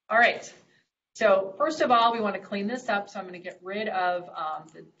 All right. So first of all, we want to clean this up. So I'm going to get rid of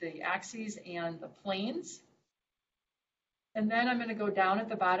the axes and the planes. And then I'm going to go down at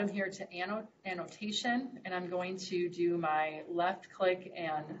the bottom here to annotation, and I'm going to do my left click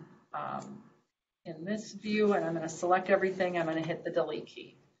and in this view, and I'm going to select everything. I'm going to hit the delete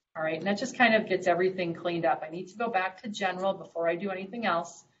key. All right, and that just kind of gets everything cleaned up. I need to go back to general before I do anything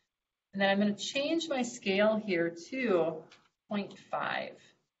else. And then I'm going to change my scale here to 0.5.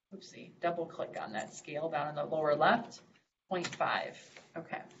 Oopsie, double click on that scale down in the lower left, 0.5.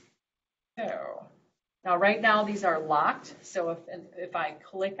 Okay. So now right now these are locked. So if I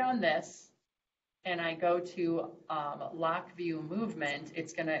click on this and I go to lock view movement,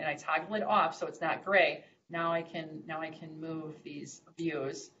 it's gonna, and I toggle it off so it's not gray. Now I can move these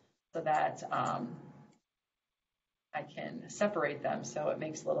views so that I can separate them so it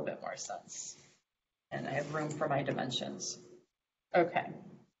makes a little bit more sense. And I have room for my dimensions. Okay.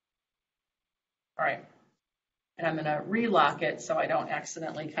 All right. And I'm going to relock it so I don't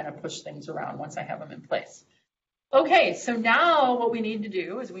accidentally kind of push things around once I have them in place. Okay, so now what we need to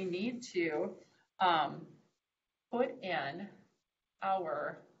do is we need to put in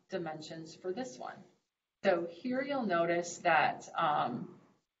our dimensions for this one. So here you'll notice that I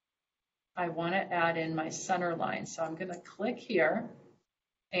want to add in my center line. So I'm going to click here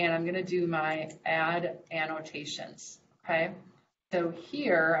and I'm going to do my add annotations. Okay. So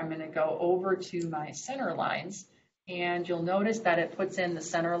here I'm going to go over to my center lines, and you'll notice that it puts in the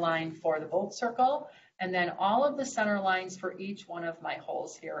center line for the bolt circle and then all of the center lines for each one of my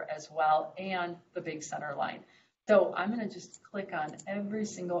holes here as well, and the big center line. So I'm going to just click on every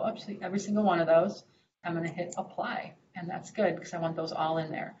single one of those. I'm going to hit apply, and that's good because I want those all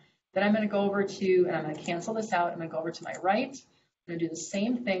in there. Then I'm going to go over to, and I'm going to cancel this out. I'm going to go over to my right. I'm going to do the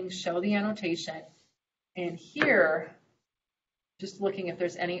same thing, show the annotation, and here, just looking if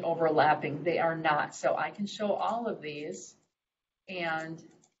there's any overlapping. They are not. So I can show all of these and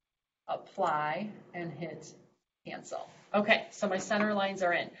apply and hit cancel. Okay, so my center lines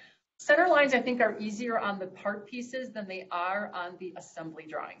are in. Center lines, I think, are easier on the part pieces than they are on the assembly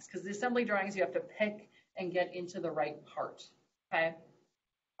drawings, because the assembly drawings you have to pick and get into the right part. Okay.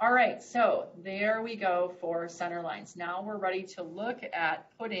 All right, so there we go for center lines. Now we're ready to look at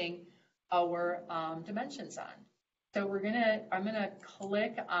putting our dimensions on. So I'm gonna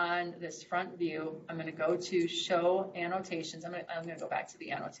click on this front view. I'm gonna go to show annotations. I'm gonna go back to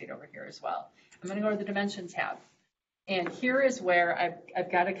the annotate over here as well. I'm gonna go to the dimension tab. And here is where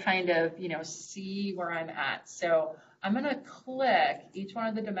I've got to kind of, see where I'm at. So I'm gonna click each one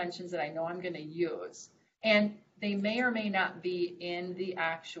of the dimensions that I know I'm gonna use. And they may or may not be in the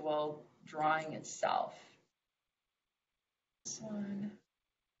actual drawing itself. This one.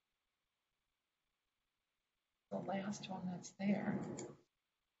 The last one that's there.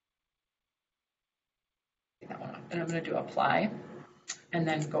 Take that one off. And I'm going to do apply and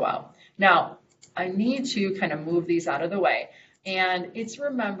then go out. Now, I need to kind of move these out of the way. And it's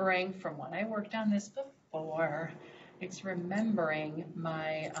remembering from when I worked on this before, it's remembering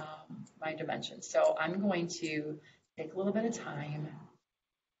my, my dimensions. So I'm going to take a little bit of time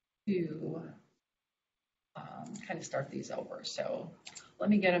to kind of start these over. So let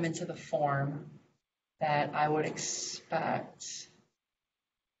me get them into the form that I would expect.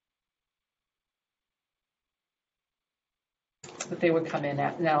 what they would come in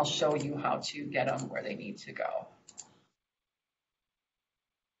at, and I'll show you how to get them where they need to go.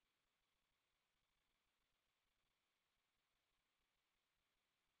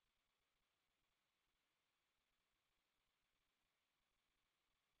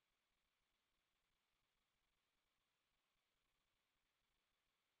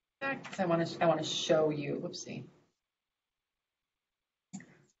 Because I want to show you. Whoopsie.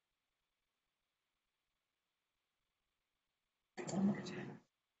 One more time.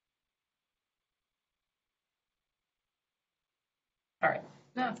 All right.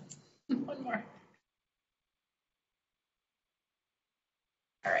 No, one more.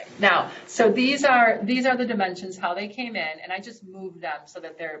 All right. Now, so these are the dimensions, how they came in, and I just moved them so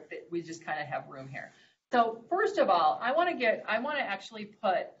that we just kind of have room here. So first of all, I want to actually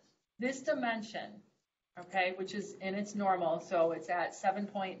put this dimension, okay, which is in its normal, so it's at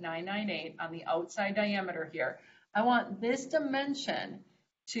 7.998 on the outside diameter here. I want this dimension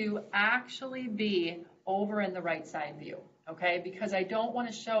to actually be over in the right side view, okay, because I don't want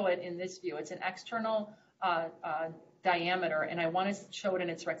to show it in this view. It's an external diameter, and I want to show it in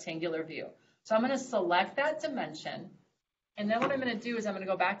its rectangular view. So I'm going to select that dimension, and then what I'm going to do is I'm going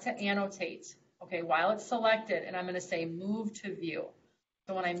to go back to annotate, okay, while it's selected, and I'm going to say move to view.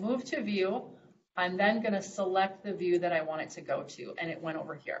 So when I move to view, I'm then going to select the view that I want it to go to, and it went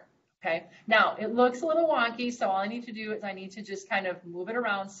over here, okay? Now, it looks a little wonky, so all I need to do is I need to just kind of move it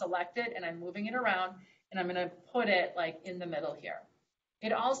around, select it, and I'm moving it around, and I'm going to put it like in the middle here.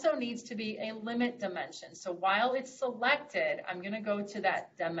 It also needs to be a limit dimension. So while it's selected, I'm going to go to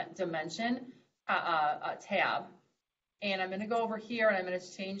that dimension tab, and I'm going to go over here, and I'm going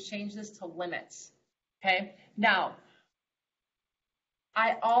to change this to limits. Okay. Now,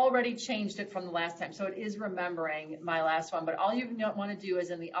 I already changed it from the last time, so it is remembering my last one. But all you want to do is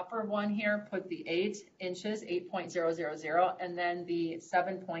in the upper one here, put the 8 inches, 8.000, and then the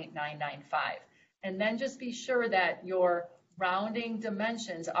 7.995, and then just be sure that your rounding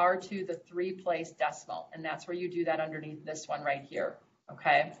dimensions are to the 3-place decimal, and that's where you do that underneath this one right here,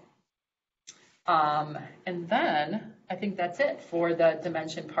 okay? And then I think that's it for the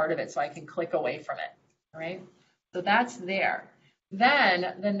dimension part of it, so I can click away from it, all right? So that's there.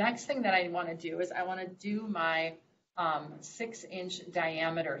 Then the next thing that I want to do is I want to do my 6-inch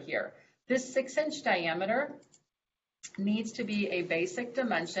diameter here. This 6-inch diameter needs to be a basic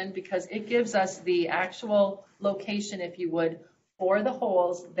dimension because it gives us the actual location, if you would, for the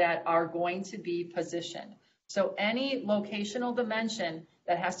holes that are going to be positioned. So any locational dimension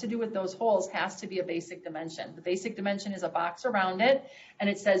that has to do with those holes has to be a basic dimension. The basic dimension is a box around it, and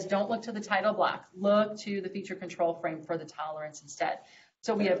it says don't look to the title block, look to the feature control frame for the tolerance instead.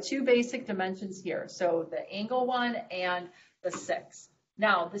 So we have 2 basic dimensions here, so the angle one and the 6.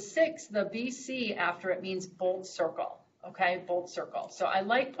 Now the 6, the BC after it means bolt circle, okay, bolt circle. So I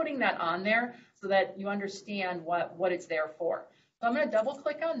like putting that on there so that you understand what it's there for. So I'm going to double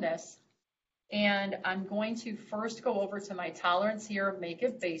click on this, and I'm going to first go over to my tolerance here, make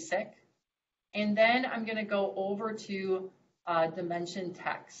it basic, and then I'm going to go over to dimension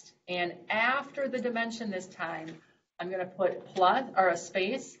text. And after the dimension this time, I'm going to put plus or a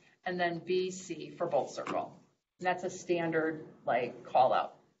space and then BC for bolt circle. And that's a standard like call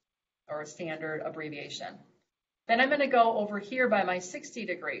out or a standard abbreviation. Then I'm going to go over here by my 60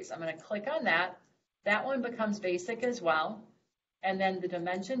 degrees. I'm going to click on that. That one becomes basic as well. And then the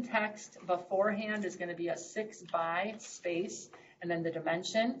dimension text beforehand is going to be a 6 by space, and then the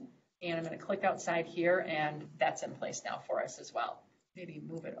dimension. And I'm going to click outside here, and that's in place now for us as well. Maybe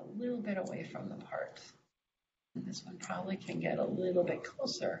move it a little bit away from the part. And this one probably can get a little bit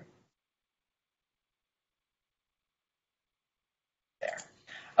closer. There.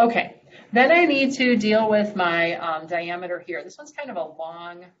 Okay. Then I need to deal with my diameter here. This one's kind of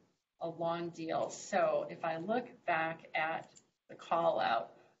a long deal. So if I look back at the call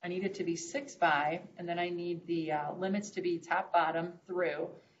out, I need it to be 6 by, and then I need the limits to be top, bottom, through.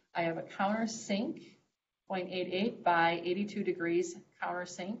 I have a countersink, 0.88 by 82 degrees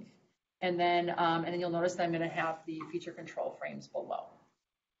countersink, and then you'll notice that I'm going to have the feature control frames below.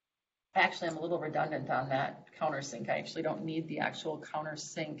 Actually, I'm a little redundant on that countersink. I actually don't need the actual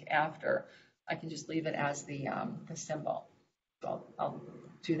countersink after. I can just leave it as the symbol. So I'll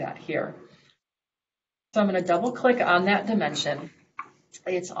do that here. So I'm going to double click on that dimension.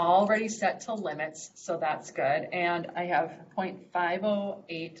 It's already set to limits, so that's good. And I have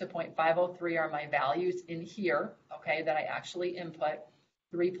 0.508 to 0.503 are my values in here, okay, that I actually input,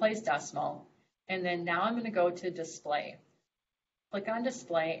 3-place decimal. And then now I'm going to go to display. Click on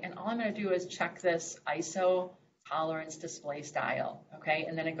display, and all I'm going to do is check this ISO tolerance display style, okay,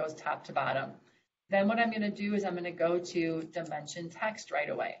 and then it goes top to bottom. Then what I'm going to do is I'm going to go to dimension text right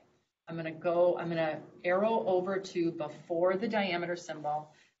away. I'm going to arrow over to before the diameter symbol,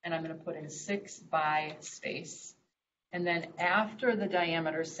 and I'm going to put in 6 by space. And then after the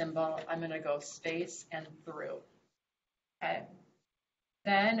diameter symbol, I'm going to go space and through. Okay.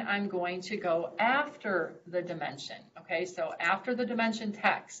 Then I'm going to go after the dimension. Okay, so after the dimension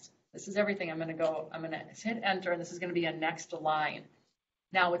text, this is everything. I'm going to hit enter, and this is going to be a next line.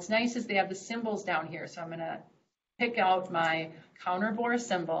 Now, what's nice is they have the symbols down here. So I'm going to pick out my counterbore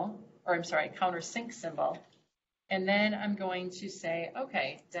symbol, or I'm sorry, countersink symbol. And then I'm going to say,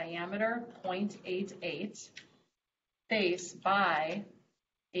 okay, diameter 0.88, space by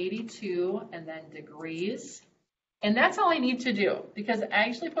 82, and then degrees. And that's all I need to do, because I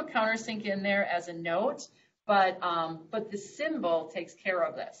actually put countersink in there as a note, but the symbol takes care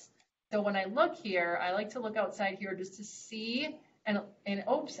of this. So when I look here, I like to look outside here just to see, and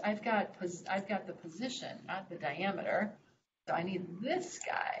oops, I've got the position, not the diameter. So I need this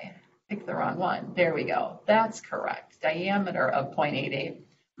guy. Pick the wrong one. There we go. That's correct. Diameter of 0.88. I'm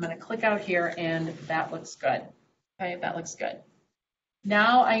going to click out here, and that looks good. Okay, that looks good.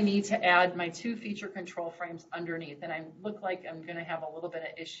 Now I need to add my 2 feature control frames underneath, and I look like I'm going to have a little bit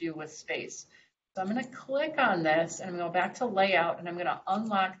of issue with space. So I'm going to click on this, and I'm going to go back to layout, and I'm going to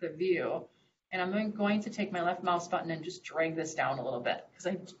unlock the view, and I'm going to take my left mouse button and just drag this down a little bit, because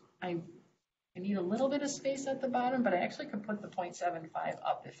I need a little bit of space at the bottom, but I actually could put the 0.75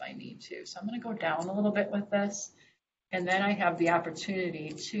 up if I need to. So I'm going to go down a little bit with this, and then I have the opportunity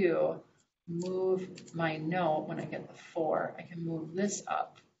to move my note. When I get the 4, I can move this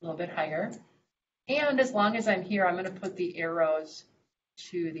up a little bit higher. And as long as I'm here, I'm going to put the arrows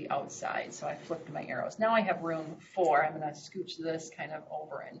to the outside. So I flipped my arrows. Now I have room for, I'm going to scooch this kind of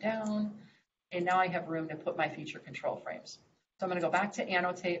over and down. And now I have room to put my feature control frames. So I'm going to go back to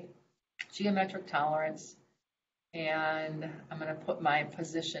annotate, geometric tolerance, and I'm going to put my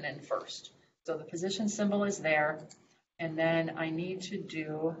position in first. So the position symbol is there. And then I need to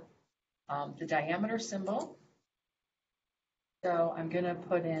do the diameter symbol. So I'm going to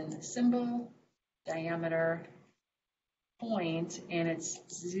put in symbol, diameter, point, and it's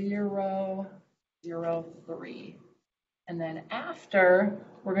 0.03. And then after,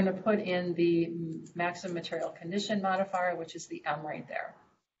 we're going to put in the maximum material condition modifier, which is the M right there.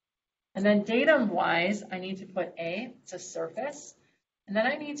 And then datum-wise, I need to put A, it's a surface, and then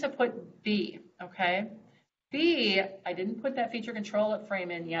I need to put B, okay? B, I didn't put that feature control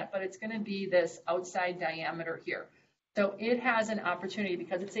frame in yet, but it's going to be this outside diameter here. So it has an opportunity,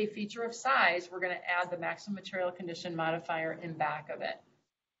 because it's a feature of size, we're going to add the maximum material condition modifier in back of it.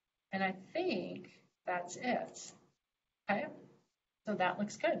 And I think that's it. Okay, so that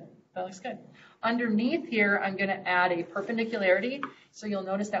looks good. That looks good. Underneath here, I'm going to add a perpendicularity. So you'll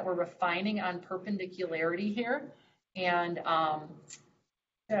notice that we're refining on perpendicularity here. And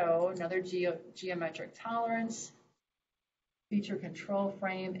so another geometric tolerance, feature control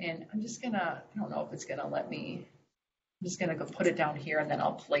frame, and I'm just gonna, I don't know if it's gonna let me, I'm just gonna go put it down here and then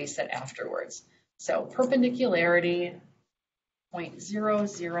I'll place it afterwards. So perpendicularity,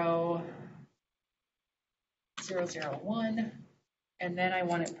 0.00001, and then I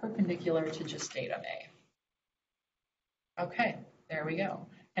want it perpendicular to just datum A. Okay, there we go.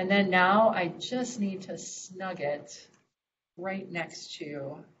 And then now I just need to snug it right next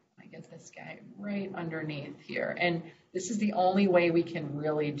to, I get this guy right underneath here. And this is the only way we can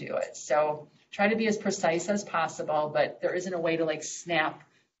really do it. So try to be as precise as possible, but there isn't a way to like snap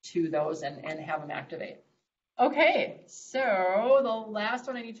to those and have them activate. Okay, so the last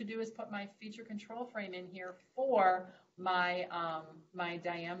one I need to do is put my feature control frame in here for my, my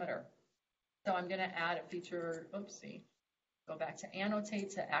diameter. So I'm gonna add a feature, oopsie, go back to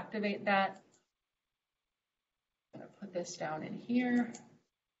annotate to activate that. I'm going to put this down in here,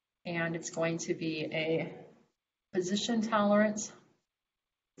 and it's going to be a position tolerance,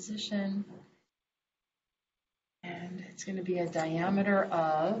 position, and it's going to be a diameter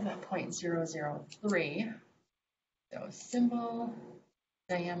of 0.003. So symbol,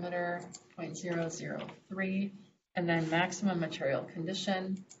 diameter 0.003, and then maximum material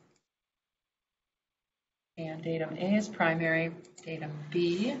condition. And datum A is primary, datum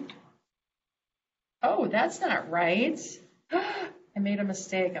B. Oh, that's not right. I made a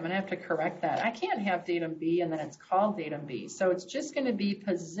mistake. I'm going to have to correct that. I can't have datum B and then it's called datum B. So it's just going to be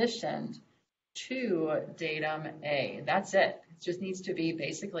positioned to datum A. That's it. It just needs to be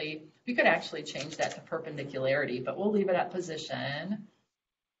basically, we could actually change that to perpendicularity, but we'll leave it at position.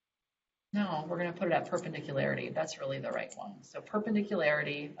 No, we're going to put it at perpendicularity. That's really the right one. So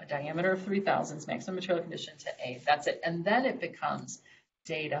perpendicularity, a diameter of 3 thousandths, maximum material condition to A. That's it. And then it becomes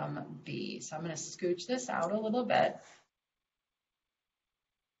datum B. So I'm going to scooch this out a little bit.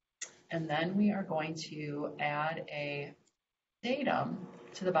 And then we are going to add a datum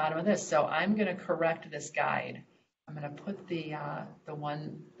to the bottom of this. So I'm going to correct this guide. I'm going to put the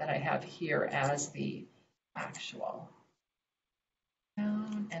one that I have here as the actual.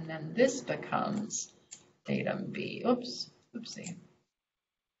 And then this becomes datum B. Oops, oopsie.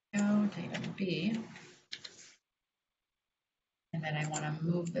 Go datum B. And then I want to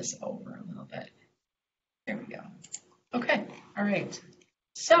move this over a little bit. There we go. Okay, all right.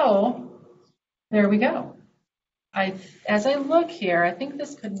 So there we go. As I look here, I think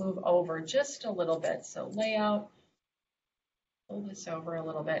this could move over just a little bit. So layout, pull this over a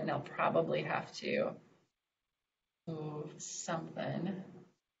little bit, and I'll probably have to move something.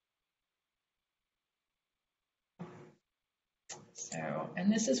 So,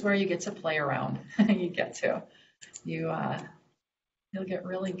 and this is where you get to play around. You'll get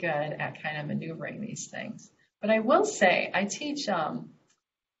really good at kind of maneuvering these things. But I will say, I teach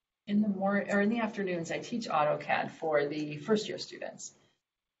in the afternoons, I teach AutoCAD for the first year students.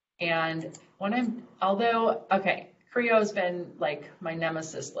 And Creo's been like my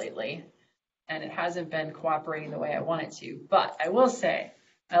nemesis lately, and it hasn't been cooperating the way I want it to. But I will say,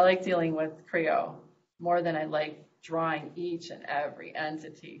 I like dealing with Creo more than I like drawing each and every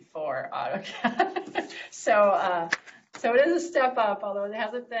entity for AutoCAD. So it is a step up, although it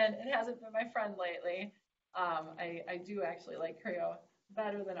hasn't been my friend lately. I do actually like Creo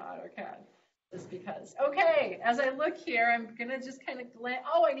better than AutoCAD, just because. Okay, as I look here, I'm gonna just kind of glance.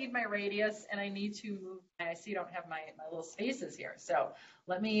 Oh, I need my radius, and I need to move. I see I don't have my little spaces here. So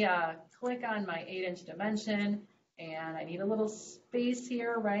let me click on my 8-inch dimension, and I need a little space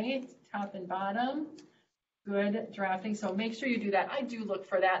here, right? Top and bottom. Good drafting. So make sure you do that. I do look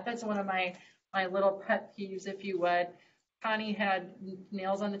for that. That's one of my little pet peeves, if you would. Connie had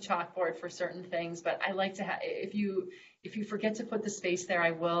nails on the chalkboard for certain things, but I like to have, if you forget to put the space there,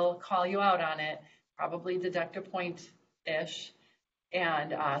 I will call you out on it, probably deduct a point-ish.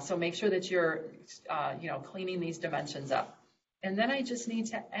 And so make sure that you're, cleaning these dimensions up. And then I just need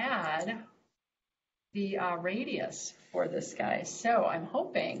to add the radius for this guy. So I'm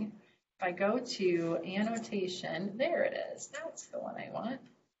hoping if I go to annotation, there it is. That's the one I want.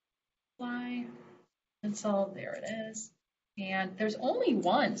 Apply, pencil, there it is. And there's only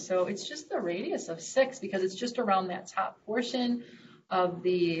one, so it's just the radius of 6 because it's just around that top portion of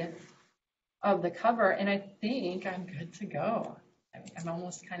the cover. And I think I'm good to go. I'm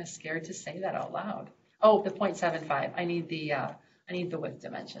almost kind of scared to say that out loud. Oh, the 0.75. I need the width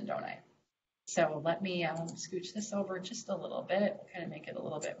dimension, don't I? So let me scooch this over just a little bit, kind of make it a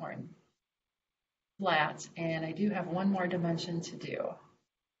little bit more flat. And I do have one more dimension to do.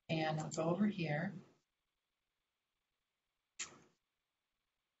 And I'll go over here.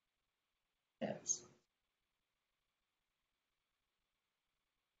 This.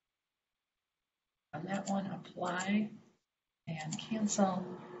 On that one, apply and cancel.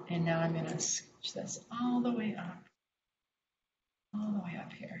 And now I'm going to scooch this all the way up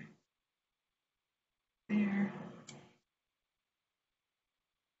here. There.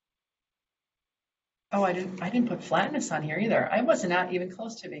 Oh, I didn't put flatness on here either. I was not even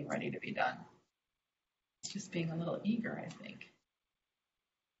close to being ready to be done. It's just being a little eager, I think.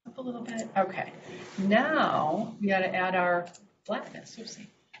 Up a little bit. Okay. Now we got to add our flatness. Oopsie.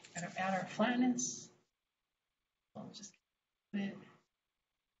 Got to add our flatness. I'll just put it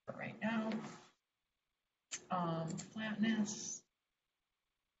for right now. Flatness.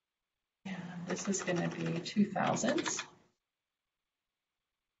 And this is going to be 2000.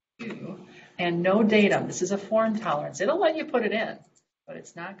 And no datum. This is a form tolerance. It'll let you put it in, but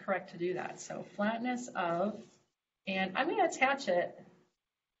it's not correct to do that. So flatness of, and I'm going to attach it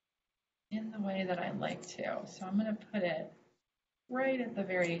in the way that I like to. So I'm going to put it right at the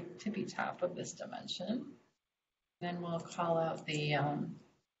very tippy top of this dimension. Then we'll call out the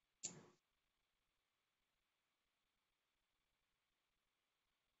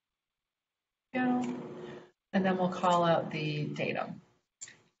and then we'll call out the datum.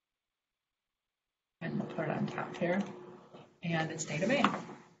 And we'll put it on top here. And it's datum A.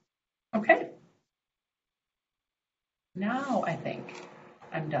 Okay. Now I think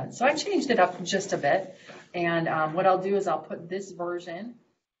I'm done. So I changed it up just a bit. And what I'll do is I'll put this version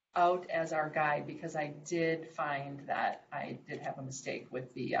out as our guide because I did find that I did have a mistake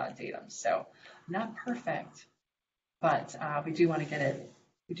with the datum. So not perfect, but we do want to get it.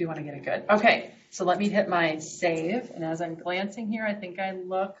 We do want to get it good. Okay, so let me hit my save. And as I'm glancing here, I think I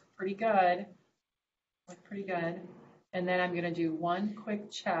look pretty good. And then I'm going to do one quick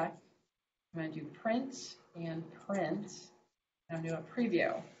check. I'm going to do print and print. I'm going to do a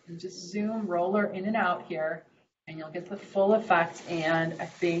preview and just zoom roller in and out here, and you'll get the full effect, and I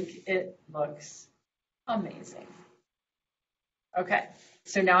think it looks amazing. Okay,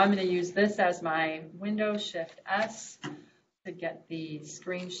 so now I'm going to use this as my Windows Shift S to get the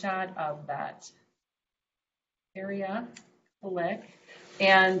screenshot of that area. Click,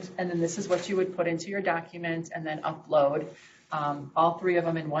 and then this is what you would put into your document and then upload all three of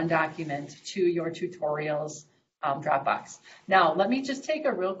them in one document to your tutorials Dropbox. Now, let me just take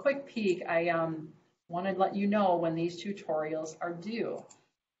a real quick peek. I want to let you know when these tutorials are due.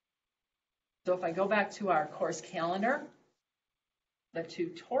 So if I go back to our course calendar, the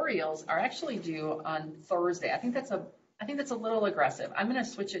tutorials are actually due on Thursday. I think that's a little aggressive. I'm going to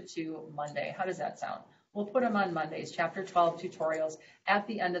switch it to Monday. How does that sound? We'll put them on Mondays, Chapter 12 tutorials at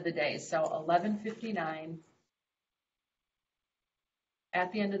the end of the day. So 11:59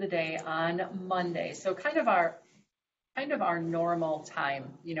 at the end of the day on Monday. So kind of our normal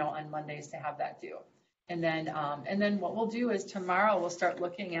time, on Mondays to have that due. And then what we'll do is tomorrow we'll start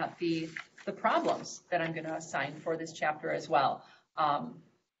looking at the problems that I'm going to assign for this chapter as well.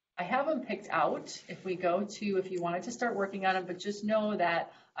 I have them picked out if you wanted to start working on them, but just know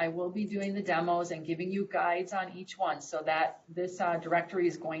that I will be doing the demos and giving you guides on each one so that this directory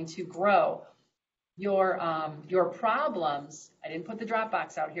is going to grow. Your problems, I didn't put the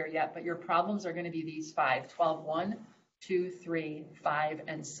Dropbox out here yet, but your problems are going to be these 5, 12, 1, 2, 3, 5,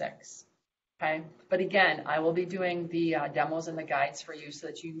 and 6. Okay, but again, I will be doing the demos and the guides for you so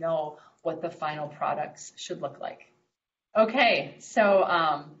that you know what the final products should look like. Okay, so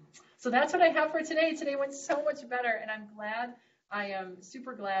that's what I have for today. Today went so much better, and I am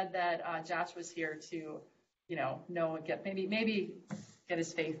super glad that Josh was here to, maybe get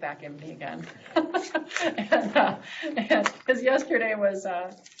his faith back in me again. Because yesterday was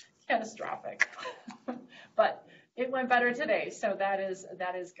catastrophic, but it went better today, so that is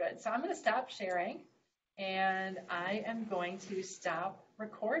good. So I'm going to stop sharing, and I am going to stop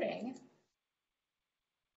recording.